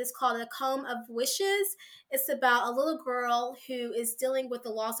Stringfellow. It is called A Comb of Wishes. It's about a little girl who is dealing with the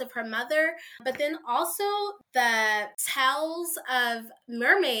loss of her mother, but then also the tales of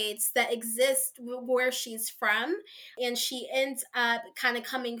mermaids that exist where she's from. And she ends up kind of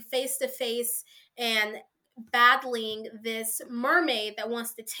coming face to face and battling this mermaid that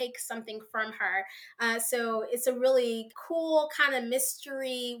wants to take something from her. So it's a really cool kind of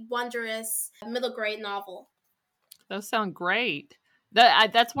mystery, wondrous middle grade novel. Those sound great.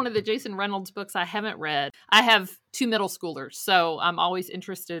 That's one of the Jason Reynolds books I haven't read. I have 2 middle schoolers, so I'm always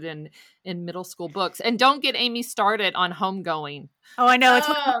interested in middle school books. And don't get Amy started on Homegoing. Oh, I know.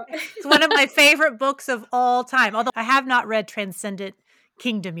 It's one of my favorite books of all time, although I have not read Transcendent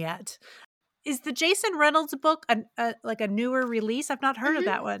Kingdom yet. Is the Jason Reynolds book like a newer release? I've not heard of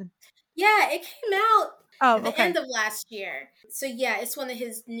that one. Yeah, it came out at the okay. end of last year. So yeah, it's one of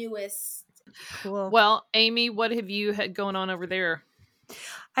his newest. Cool. Well, Amy, what have you had going on over there?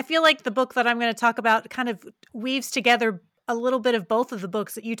 I feel like the book that I'm going to talk about kind of weaves together a little bit of both of the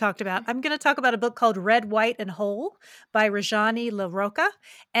books that you talked about. I'm going to talk about a book called Red, White, and Whole by Rajani LaRocca.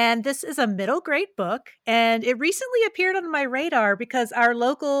 And this is a middle grade book. And it recently appeared on my radar because our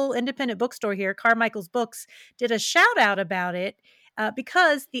local independent bookstore here, Carmichael's Books, did a shout out about it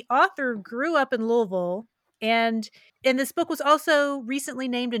because the author grew up in Louisville. And this book was also recently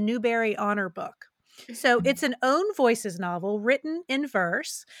named a Newbery Honor Book. So it's an own voices novel written in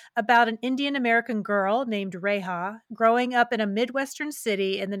verse about an Indian American girl named Reha growing up in a Midwestern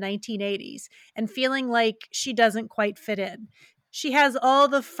city in the 1980s and feeling like she doesn't quite fit in. She has all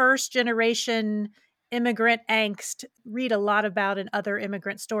the first generation immigrant angst read a lot about in other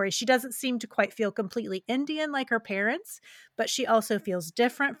immigrant stories. She doesn't seem to quite feel completely Indian like her parents, but she also feels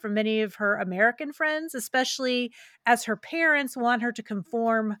different from many of her American friends, especially as her parents want her to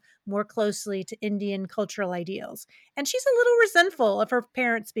conform more closely to Indian cultural ideals. And she's a little resentful of her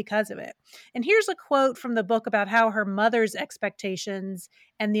parents because of it. And here's a quote from the book about how her mother's expectations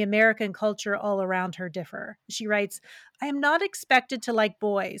and the American culture all around her differ. She writes, "I am not expected to like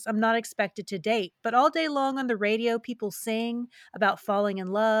boys. I'm not expected to date. But all day long on the radio, people sing about falling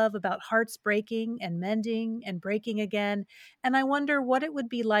in love, about hearts breaking and mending and breaking again. And I wonder what it would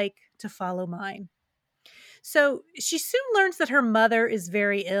be like to follow mine." So she soon learns that her mother is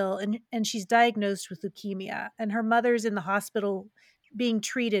very ill and she's diagnosed with leukemia. And her mother's in the hospital being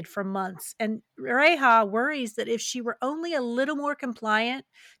treated for months. And Reha worries that if she were only a little more compliant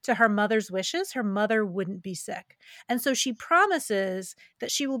to her mother's wishes, her mother wouldn't be sick. And so she promises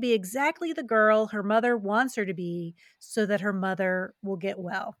that she will be exactly the girl her mother wants her to be so that her mother will get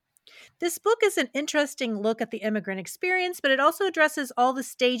well. This book is an interesting look at the immigrant experience, but it also addresses all the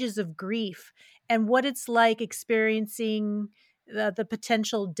stages of grief and what it's like experiencing the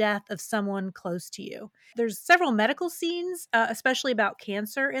potential death of someone close to you. There's several medical scenes, especially about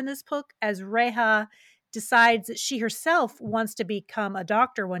cancer in this book, as Reha decides that she herself wants to become a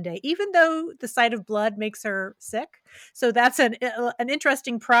doctor one day, even though the sight of blood makes her sick. So that's an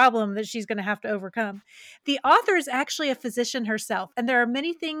interesting problem that she's going to have to overcome. The author is actually a physician herself, and there are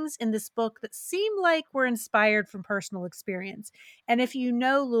many things in this book that seem like were inspired from personal experience. And if you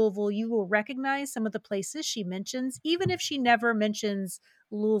know Louisville, you will recognize some of the places she mentions, even if she never mentions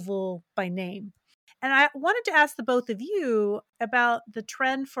Louisville by name. And I wanted to ask the both of you about the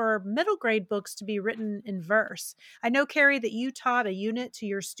trend for middle grade books to be written in verse. I know, Carrie, that you taught a unit to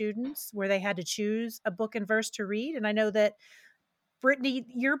your students where they had to choose a book in verse to read. And I know that, Brittany,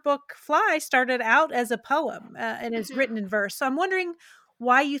 your book Fly started out as a poem and is written in verse. So I'm wondering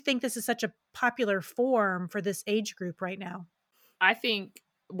why you think this is such a popular form for this age group right now. I think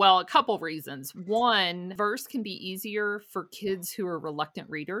Well, a couple reasons. One, verse can be easier for kids who are reluctant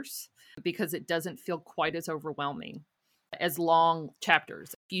readers because it doesn't feel quite as overwhelming as long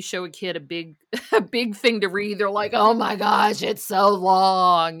chapters. If you show a kid a big a big thing to read, they're like, "Oh my gosh, it's so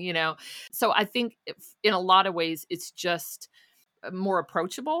long," you know. So I think in a lot of ways it's just more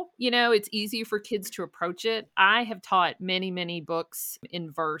approachable. You know, it's easier for kids to approach it. I have taught many books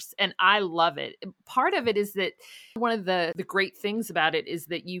in verse and I love it. Part of it is that one of the great things about it is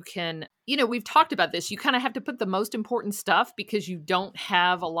that you can, you know, we've talked about this. You kind of have to put the most important stuff because you don't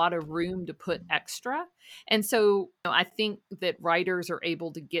have a lot of room to put extra. And so, you know, I think that writers are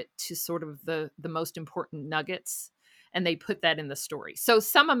able to get to sort of the most important nuggets and they put that in the story. So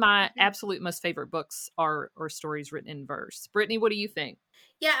some of my absolute most favorite books are stories written in verse. Brittany, what do you think?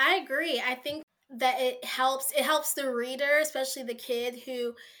 Yeah, I agree. I think that it helps the reader, especially the kid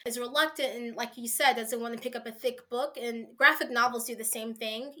who is reluctant and, like you said, doesn't want to pick up a thick book. And graphic novels do the same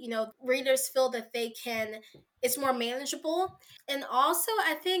thing. You know, readers feel that it's more manageable. And also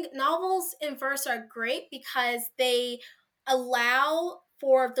I think novels in verse are great because they allow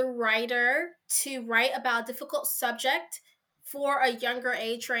for the writer to write about a difficult subject for a younger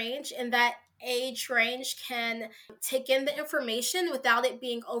age range, and that age range can take in the information without it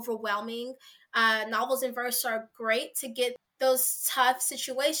being overwhelming. Novels in verse are great to get those tough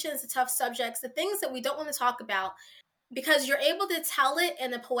situations, the tough subjects, the things that we don't want to talk about, because you're able to tell it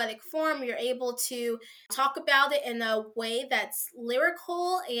in a poetic form. You're able to talk about it in a way that's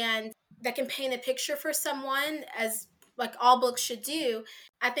lyrical and that can paint a picture for someone, as like all books should do.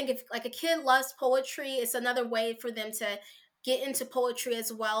 I think if like a kid loves poetry, it's another way for them to get into poetry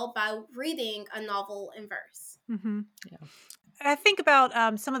as well by reading a novel in verse. Mm-hmm. Yeah. I think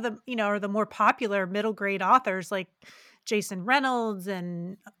about some of the, or the more popular middle grade authors like Jason Reynolds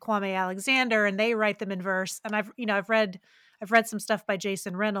and Kwame Alexander, and they write them in verse. And I've read some stuff by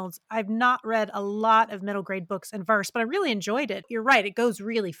Jason Reynolds. I've not read a lot of middle grade books in verse, but I really enjoyed it. You're right, it goes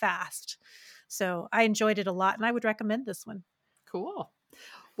really fast. So I enjoyed it a lot, and I would recommend this one. Cool.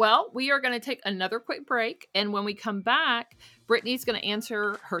 Well, we are going to take another quick break. And when we come back, Brittany's going to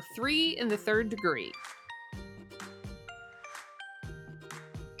answer her 3 in the third degree.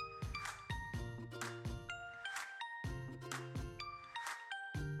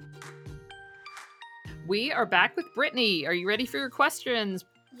 We are back with Brittany. Are you ready for your questions?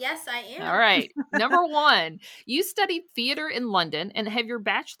 Yes, I am. All right. Number 1, you studied theater in London and have your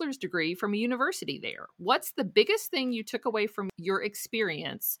bachelor's degree from a university there. What's the biggest thing you took away from your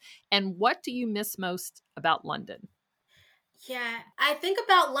experience, and what do you miss most about London? Yeah, I think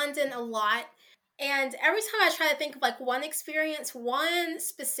about London a lot. And every time I try to think of like one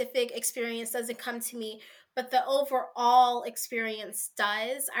specific experience doesn't come to me, but the overall experience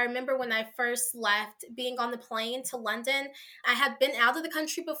does. I remember when I first left, being on the plane to London. I had been out of the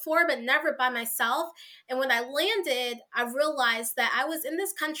country before, but never by myself. And when I landed, I realized that I was in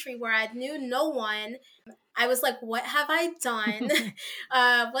this country where I knew no one. I was like, what have I done?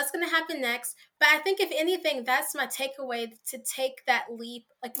 What's going to happen next? But I think, if anything, that's my takeaway, to take that leap.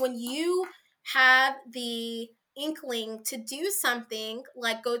 Like when you have the inkling to do something,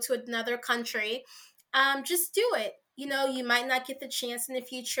 like go to another country, just do it. You know, you might not get the chance in the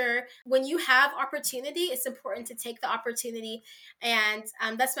future. When you have opportunity, it's important to take the opportunity. And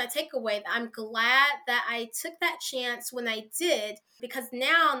that's my takeaway. I'm glad that I took that chance when I did, because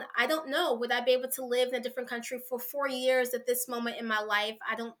now I don't know, would I be able to live in a different country for 4 years at this moment in my life?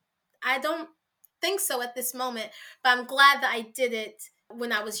 I don't think so at this moment, but I'm glad that I did it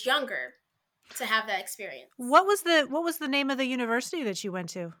when I was younger to have that experience. What was the name of the university that you went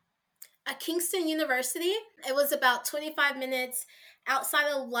to? At Kingston University. It was about 25 minutes outside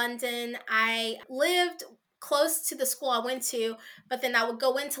of London. I lived close to the school I went to, but then I would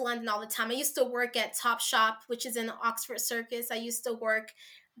go into London all the time. I used to work at Topshop, which is in Oxford Circus. I used to work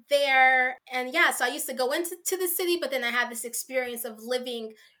there. And yeah, so I used to go into the city, but then I had this experience of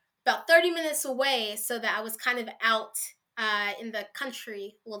living about 30 minutes away, so that I was kind of out in the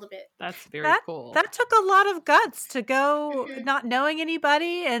country a little bit. That's very That cool. that took a lot of guts to go, Mhm. not knowing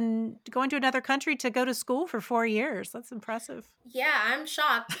anybody and going to another country to go to school for 4 years. That's impressive. Yeah, I'm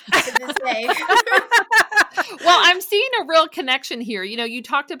shocked to this day. Well, I'm seeing a real connection here. You know, you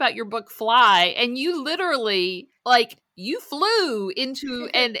talked about your book Fly, and you literally you flew into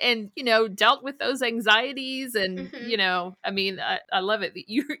and dealt with those anxieties and Mhm. I mean, I love it.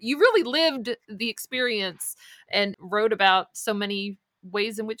 You really lived the experience and wrote about so many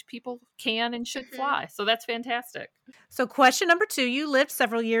ways in which people can and should Mhm. fly. So that's fantastic. So question number 2, you lived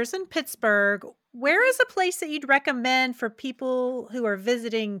several years in Pittsburgh. Where Mhm. is a place that you'd recommend for people who are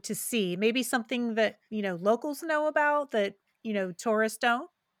visiting to see? Maybe something that, locals know about that, tourists don't?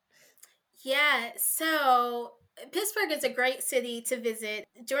 Yeah, so Pittsburgh is a great city to visit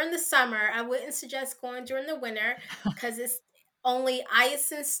during the summer. I wouldn't suggest going during the winter because it's only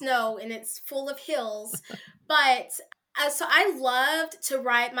ice and snow and it's full of hills. But so I loved to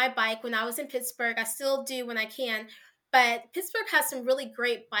ride my bike when I was in Pittsburgh. I still do when I can. But Pittsburgh has some really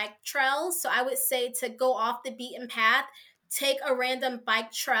great bike trails. So I would say to go off the beaten path, take a random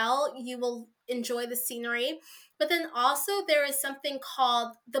bike trail. You will enjoy the scenery. But then also there is something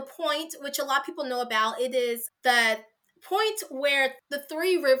called the Point, which a lot of people know about. It is the point where the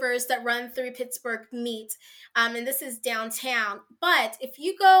three rivers that run through Pittsburgh meet, and this is downtown. But if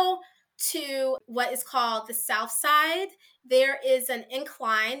you go to what is called the South Side, there is an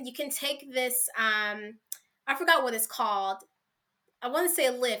incline. You can take this. I forgot what it's called. I want to say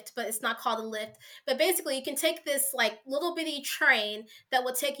a lift, but it's not called a lift. But basically, you can take this like little bitty train that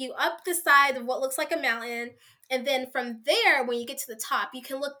will take you up the side of what looks like a mountain, and then from there, when you get to the top, you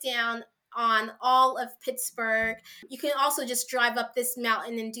can look down on all of Pittsburgh. You can also just drive up this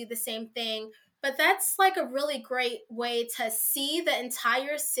mountain and do the same thing. But that's like a really great way to see the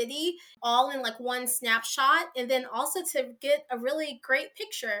entire city all in like one snapshot, and then also to get a really great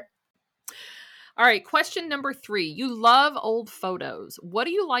picture. All right, question number 3. You love old photos. What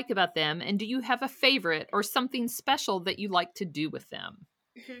do you like about them? And do you have a favorite or something special that you like to do with them?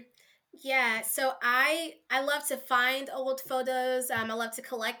 Mhm. Yeah, so I love to find old photos. I love to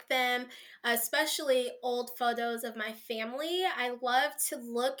collect them, especially old photos of my family. I love to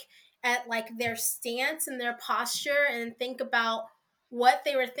look at like their stance and their posture and think about what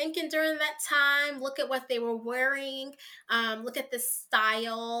they were thinking during that time. Look at what they were wearing. Look at the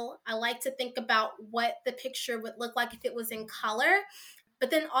style. I like to think about what the picture would look like if it was in color. But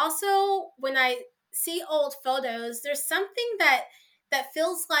then also when I see old photos, there's something that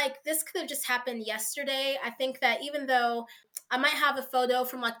feels like this could have just happened yesterday. I think that even though I might have a photo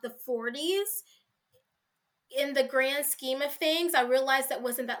from like the 40s, in the grand scheme of things, I realized that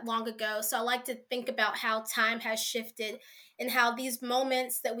wasn't that long ago. So I like to think about how time has shifted and how these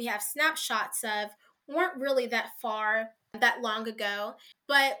moments that we have snapshots of weren't really that far that long ago.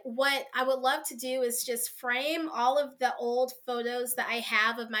 But what I would love to do is just frame all of the old photos that I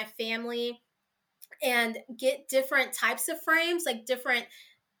have of my family and get different types of frames, like different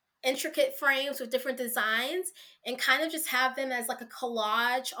intricate frames with different designs, and kind of just have them as like a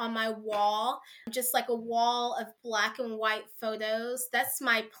collage on my wall, just like a wall of black and white photos. That's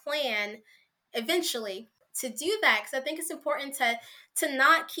my plan eventually to do that, because I think it's important to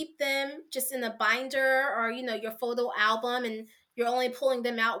not keep them just in a binder or your photo album and you're only pulling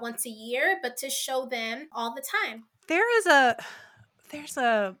them out once a year, but to show them all the time. There is a there's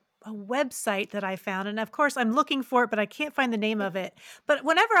a website that I found, and of course I'm looking for it, but I can't find the name of it. But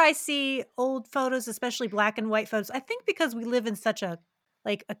whenever I see old photos, especially black and white photos, I think because we live in such a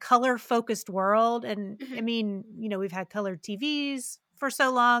like a color focused world, and I Mhm, mean, we've had colored TVs for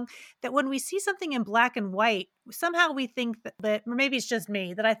so long that when we see something in black and white, somehow we think that or maybe it's just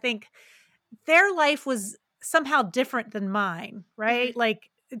me, that I think their life was somehow different than mine, mhm, right? Like,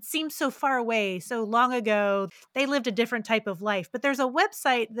 it seems so far away, so long ago. They lived a different type of life. But there's a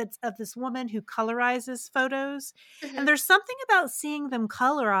website that's of this woman who colorizes photos, and mhm, there's something about seeing them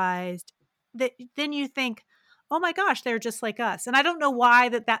colorized that then you think, "Oh my gosh, they're just like us." And I don't know why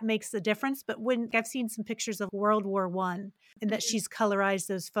that makes a difference, but when I've seen some pictures of World War One, and that mhm. she's colorized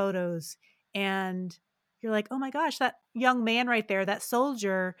those photos, and you're like, "Oh my gosh, that young man right there, that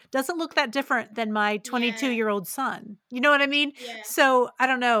soldier, doesn't look that different than my Yeah, 22-year-old son." You know what I mean? yeah. So, I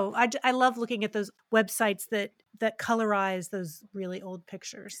don't know. I love looking at those websites that colorize those really old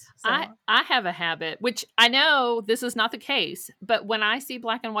pictures. I So, I have a habit, which I know this is not the case, but when I see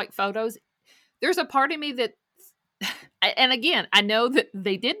black and white photos, there's a part of me that and again, I know that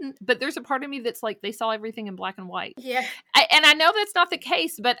they didn't, but there's a part of me that's like they saw everything in black and white. Yeah. And I know that's not the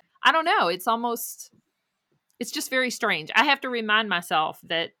case, but I don't know. It's just very strange. I have to remind myself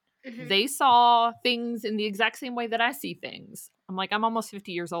that Mhm. they saw things in the exact same way that I see things. I'm like, I'm almost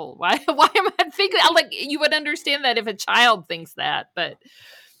 50 years old. Why am I thinking? I'm like, you would understand that if a child thinks that, but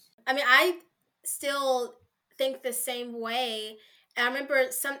I mean, I still think the same way. And I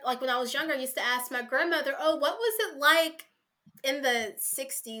remember some like when I was younger, I used to ask my grandmother, "Oh, what was it like in the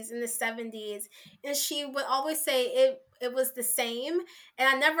 60s, in the 70s?" And she would always say it was the same. And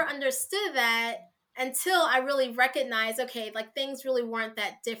I never understood that until I really recognized, okay, like things really weren't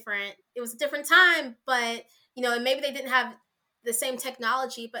that different. It was a different time, but and maybe they didn't have the same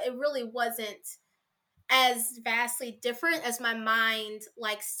technology, but it really wasn't as vastly different as my mind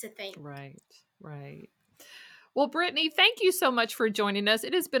likes to think. right, right. Well, Brittany, thank you so much for joining us.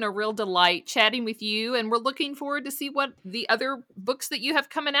 It has been a real delight chatting with you, and we're looking forward to see what the other books that you have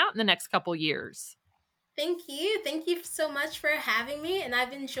coming out in the next couple years. Thank you. Thank you so much for having me, and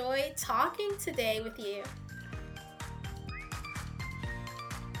I've enjoyed talking today with you.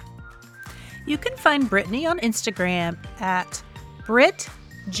 You can find Brittany on Instagram at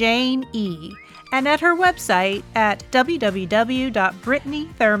BrittJaneE and at her website at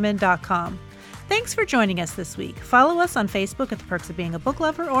www.brittanythurman.com. Thanks for joining us this week. Follow us on Facebook at The Perks of Being a Book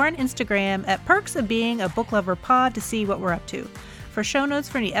Lover or on Instagram at Perks of Being a Book Lover Pod to see what we're up to. For show notes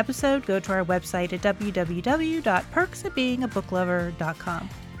for any episode, go to our website at www.perksofbeingabooklover.com.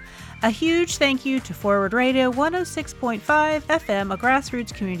 A huge thank you to Forward Radio 106.5 FM, a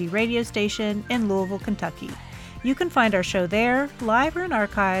grassroots community radio station in Louisville, Kentucky. You can find our show there, live or in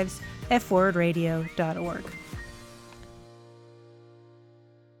archives, at forwardradio.org.